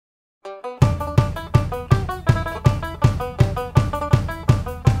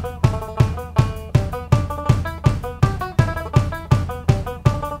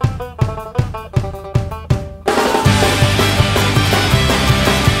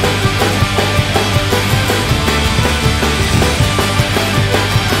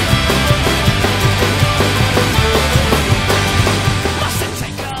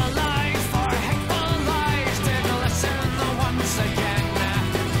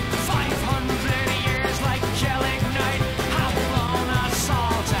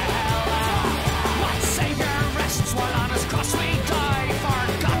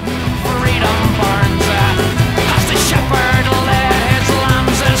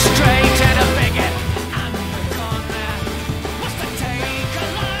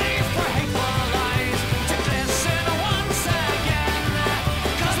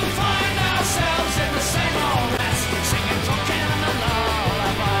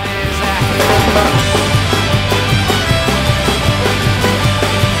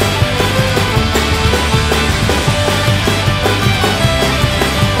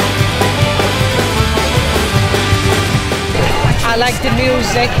the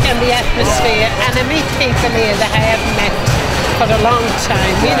music and the atmosphere, and I meet people here that I haven't met for a long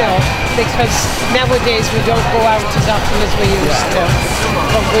time, you know, because nowadays we don't go out as often as we used to.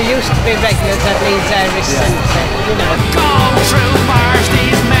 But we used to be regulars at Leeds St, you know. Gone through bars,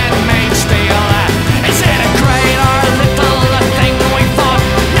 these men made steel. Is it a great or little the thing we fought?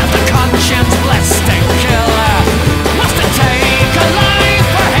 Now the conscience blessed and kill. Must it take a life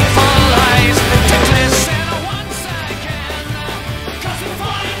for hateful lies to glisten once again? Cause we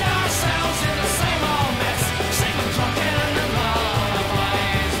find ourselves in the same old mess, singing drunken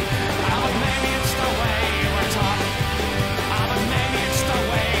lullabies. But maybe it's the way we're taught. But maybe it's the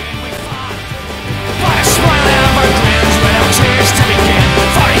way we fought. What a smiling of our grins without tears to begin.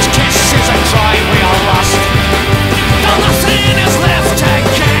 For each kiss is a cry we all lost. Though nothing is left to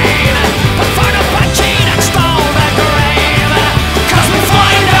gain, but for the punchy next all the grave. Cause we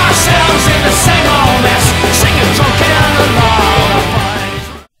find ourselves in the same old mess, singing drunken lullabies.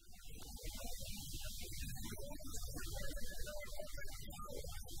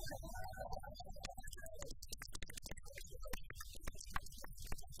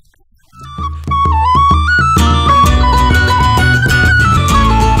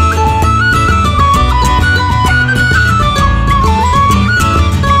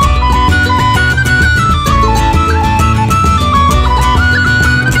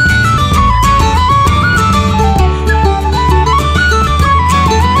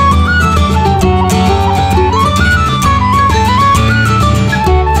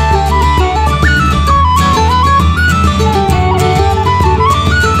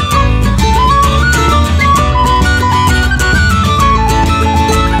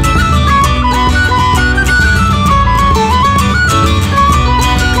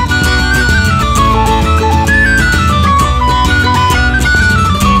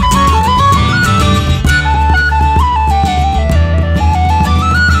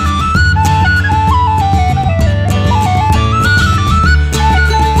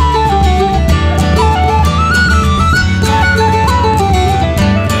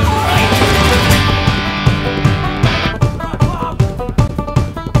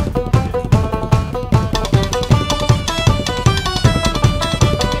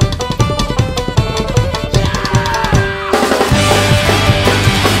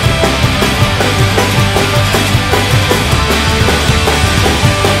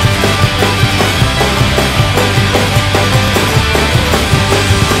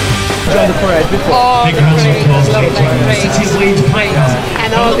 The parade before. All the parades, lovely parades,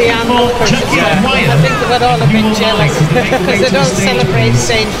 and all the onlookers. I think they got all a bit jealous because they don't celebrate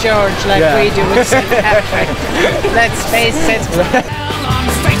St. George like we do with St. Patrick. Let's face it. Long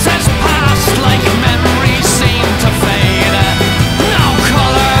faces past like memories seem to fade. No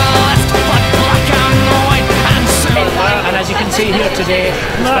colour left but black and white and silver. And as you can see here today,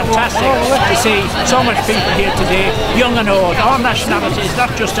 it's fantastic to see so much people here today, young and old, all nationalities,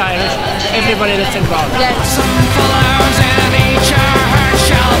 not just Irish, everybody that's involved. Some flowers in each heart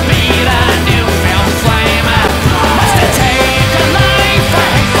shall be the new film flame. Must it take a life for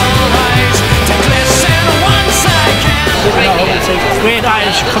hateful lies to glisten once again? It's a great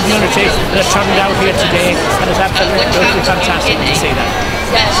Irish community that turned out here today, and it's absolutely fantastic to see that.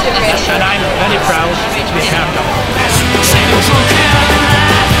 And I'm very proud to be part of it.